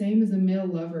it's the same as a male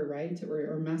lover, right?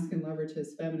 Or masculine lover to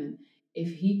his feminine.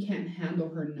 If he can't handle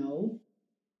her no,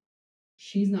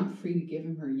 she's not free to give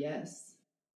him her yes.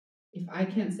 If I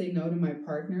can't say no to my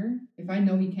partner, if I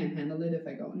know he can't handle it, if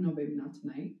I go, no, baby, not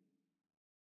tonight,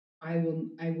 I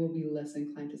will be less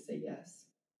inclined to say yes.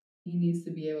 He needs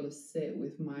to be able to sit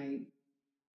with my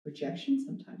rejection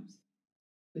sometimes,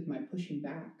 with my pushing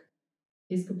back.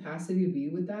 His capacity to be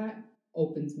with that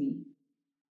opens me.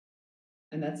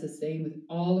 And that's the same with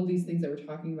all of these things that we're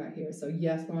talking about here. So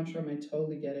yes, launch room, I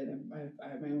totally get it. I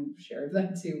have my own share of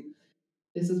that too.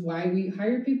 This is why we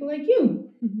hire people like you,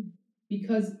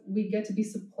 because we get to be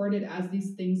supported as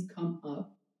these things come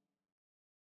up.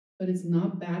 But it's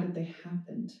not bad that they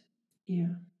happened.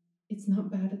 Yeah. It's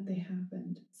not bad that they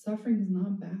happened. Suffering is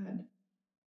not bad.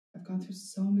 I've gone through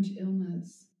so much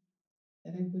illness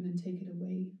that I wouldn't take it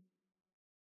away.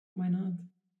 Why not?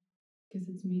 Because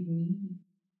it's made me.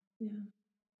 Yeah.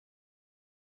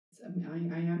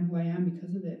 I am who I am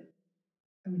because of it.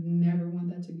 I would never want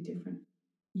that to be different.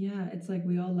 Yeah, it's like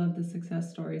we all love the success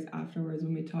stories afterwards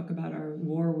when we talk about our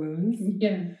war wounds.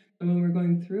 Yeah. But when we're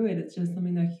going through it, it's just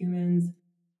something that humans,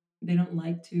 they don't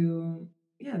like to,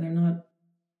 yeah, they're not,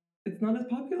 it's not as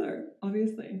popular,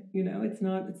 obviously. You know, it's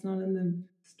not in the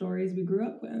stories we grew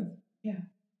up with. Yeah.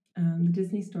 The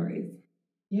Disney stories.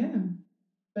 Yeah.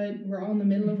 But we're all in the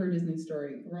middle of our Disney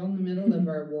story. We're all in the middle of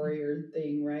our warrior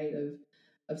thing, right?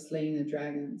 Of slaying the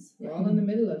dragons. We're all in the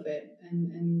middle of it.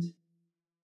 And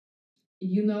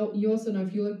you know, you also know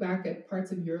if you look back at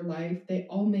parts of your life, they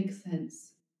all make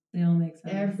sense. They all make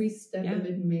sense. Every step Yeah. of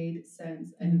it made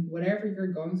sense. And whatever you're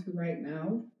going through right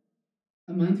now,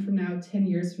 a month from now, 10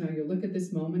 years from now, you'll look at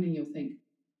this moment and you'll think,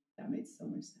 that made so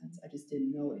much sense. I just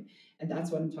didn't know it. And that's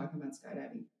what I'm talking about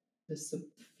skydiving.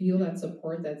 Feel that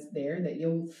support that's there that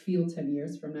you'll feel 10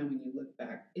 years from now when you look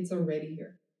back. It's already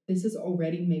here. This is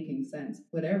already making sense,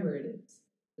 whatever it is.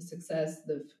 The success,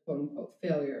 the quote unquote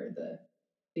failure, the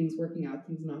things working out,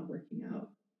 things not working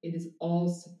out. It is all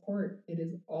support. It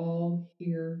is all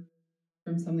here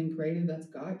from something greater that's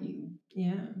got you.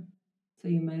 Yeah. So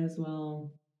you might as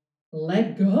well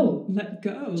let go. Let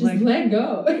go. Just let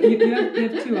go. you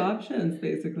have two options,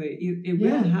 basically. It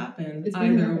will happen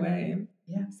either way.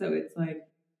 Yeah. So it's like,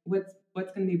 what's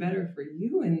going to be better for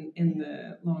you in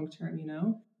the long term, you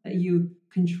know? That you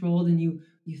controlled and you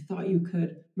thought you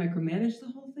could micromanage the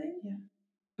whole thing? Yeah.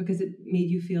 Because it made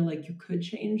you feel like you could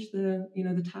change the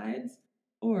tides,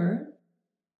 or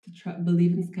to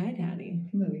believe in Sky Daddy.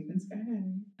 Believe in Sky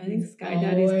Daddy. I think Sky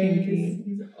Daddy's kinky.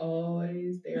 He's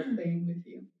always there playing with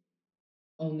you.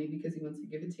 Only because he wants to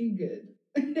give it to you good.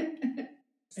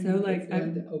 So like I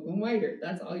want to open wider.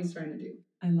 That's all he's trying to do.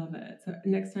 I love it. So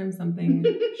next time something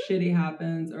shitty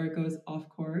happens or it goes off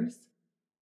course,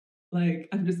 like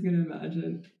I'm just gonna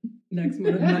imagine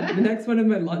the next one of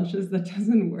my lunches that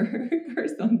doesn't work or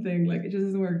something, like it just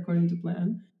doesn't work according to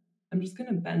plan. I'm just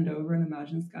gonna bend over and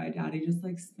imagine Sky Daddy just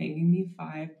like spanking me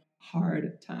 5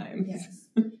 hard times. Yes.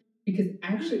 Because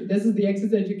actually, this is the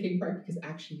existential king part, because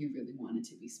actually you really wanted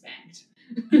to be spanked.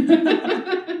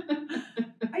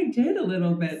 I did a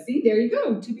little bit. See, there you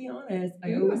go. To be honest,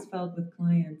 I always felt with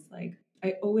clients, like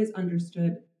I always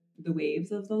understood the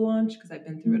waves of the launch because I've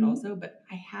been through it also, but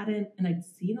I hadn't, and I'd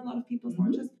seen a lot of people's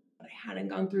launches, but I hadn't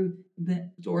gone through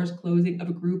the doors closing of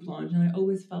a group launch. And I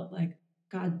always felt like,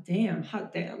 God damn,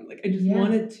 hot damn. Like I just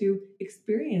wanted to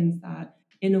experience that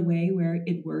in a way where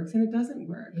it works and it doesn't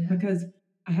work, because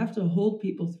I have to hold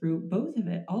people through both of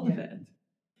it, all of it.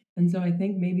 And so I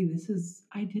think maybe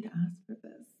I did ask for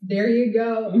this. There you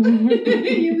go.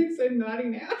 You look so naughty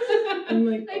now. I'm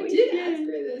like, I did ask for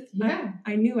this. Yeah.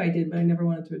 I knew I did, but I never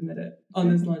wanted to admit it on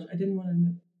this launch. I didn't want to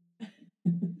admit it.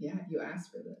 Yeah, you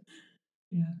asked for this.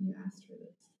 Yeah. You asked for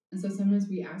this. And so sometimes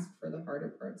we ask for the harder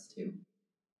parts too.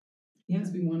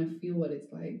 Because we want to feel what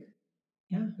it's like.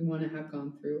 Yeah. We want to have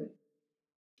gone through it.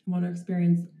 I want to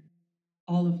experience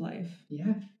all of life.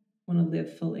 Yeah. I want to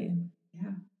live fully.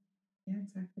 Yeah. Yeah,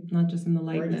 exactly. Not just in the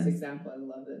lightness. Gorgeous example. I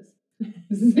love this.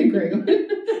 This is a great one.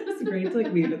 It's great to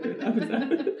like weave it through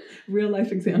that. Real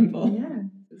life example. Yeah.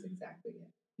 This is exactly it.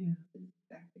 Yeah. This is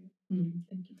exactly it.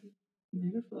 Thank you.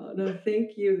 Beautiful. No,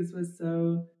 thank you. This was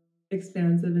so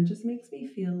expansive and just makes me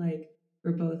feel like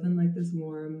we're both in like this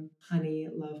warm honey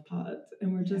love pot.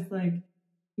 And we're just like,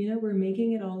 you know, we're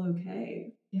making it all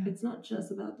okay. Yeah. It's not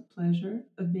just about the pleasure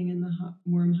of being in the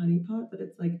warm honey pot, but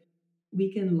it's like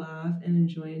we can laugh and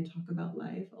enjoy and talk about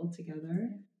life all together,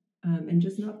 and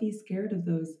just not be scared of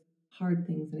those hard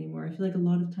things anymore. I feel like a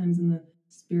lot of times in the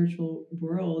spiritual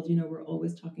world, you know, we're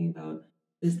always talking about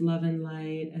this love and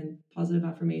light and positive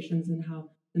affirmations and how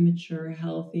the mature,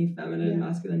 healthy, feminine,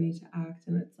 masculine need to act.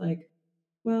 And it's like,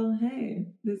 well, hey,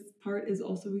 this part is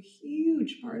also a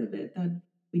huge part of it that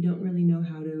we don't really know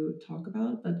how to talk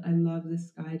about. But I love this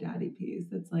Sky Daddy piece.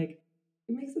 That's like,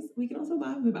 it makes us, we can also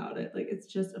laugh about it. Like, it's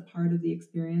just a part of the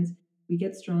experience. We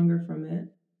get stronger from it.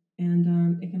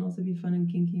 And it can also be fun and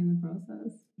kinky in the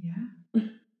process. Yeah.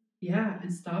 Yeah.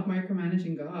 And stop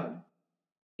micromanaging God.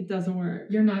 It doesn't work.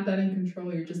 You're not that in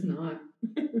control. You're just not.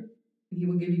 He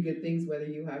will give you good things whether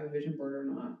you have a vision board or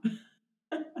not.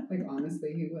 Like,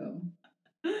 honestly, he will.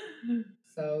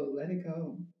 So let it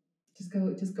go. Just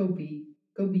go be.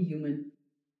 Go be human.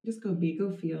 Just go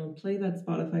feel. Play that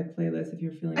Spotify playlist if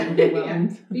you're feeling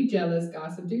overwhelmed. Be jealous,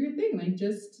 gossip, do your thing. Like,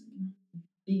 just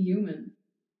be human.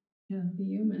 Yeah. Be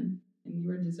human. And you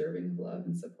are deserving of love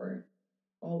and support.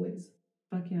 Always.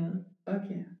 Fuck yeah. Fuck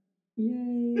yeah.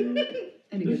 Yay.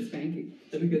 And a good spanking.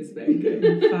 And a good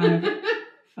spanking.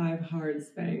 5 hard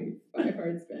spanks. 5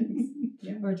 hard spanks.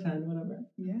 Yeah. Or 10, whatever.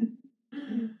 Yeah.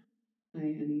 Hi,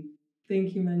 honey.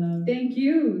 Thank you, my love. Thank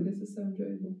you. This is so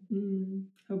enjoyable.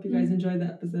 Hope you guys enjoyed the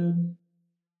episode.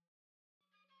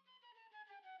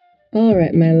 All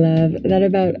right, my love, that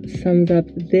about sums up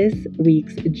this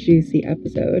week's juicy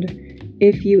episode.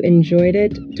 If you enjoyed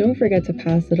it, don't forget to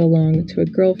pass it along to a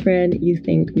girlfriend you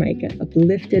think might get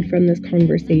uplifted from this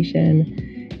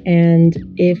conversation. And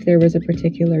if there was a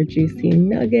particular juicy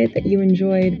nugget that you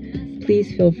enjoyed,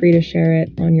 please feel free to share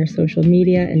it on your social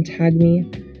media and tag me.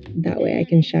 That way I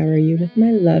can shower you with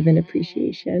my love and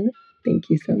appreciation. Thank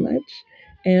you so much.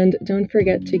 And don't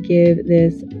forget to give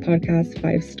this podcast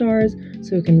 5 stars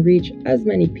so it can reach as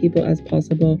many people as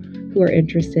possible who are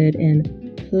interested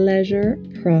in pleasure,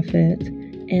 profit,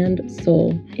 and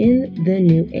soul in the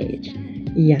new age.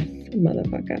 Yes,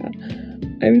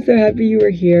 motherfucker. I'm so happy you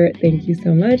were here. Thank you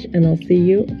so much, and I'll see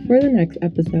you for the next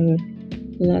episode.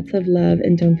 Lots of love,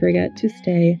 and don't forget to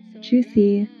stay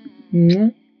juicy.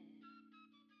 Mwah.